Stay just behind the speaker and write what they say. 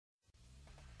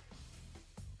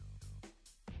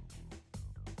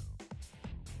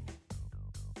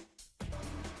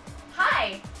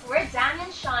Hi, we're Dan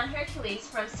and Sean Hercules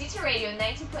from CITA Radio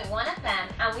 90.1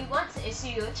 FM, and we want to issue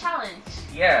you a challenge.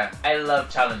 Yeah, I love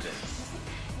challenges.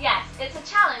 Yes, it's a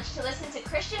challenge to listen to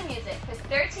Christian music for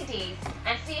 30 days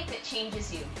and see if it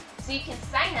changes you. So you can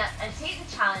sign up and take the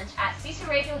challenge at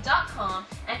citaradio.com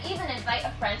and even invite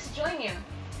a friend to join you.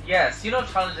 Yes,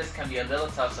 challenges can be a little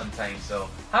tough sometimes, so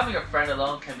having a friend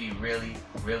along can be really,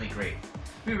 really great.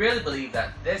 We really believe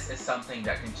that this is something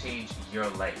that can change your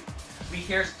life. We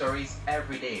hear stories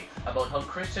every day about how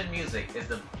Christian music is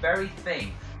the very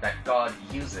thing that God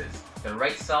uses, the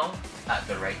right song at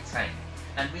the right time.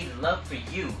 And we'd love for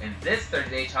you in this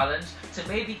 30-day challenge to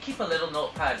maybe keep a little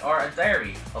notepad or a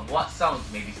diary of what songs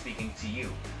may be speaking to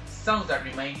you. Songs that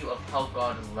remind you of how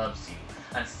God loves you,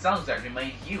 and songs that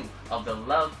remind you of the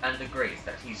love and the grace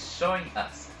that He's showing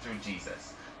us through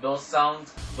Jesus. Those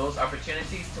songs, those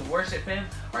opportunities to worship Him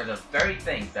are the very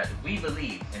things that we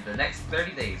believe in the next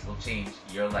 30 days will change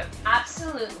your life.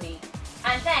 Absolutely.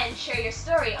 And then share your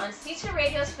story on CITA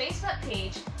Radio's Facebook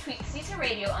page, tweet CITA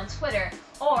Radio on Twitter,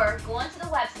 or go onto the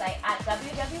website at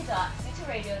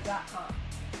www.citaradio.com.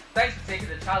 Thanks for taking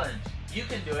the challenge. You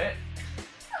can do it.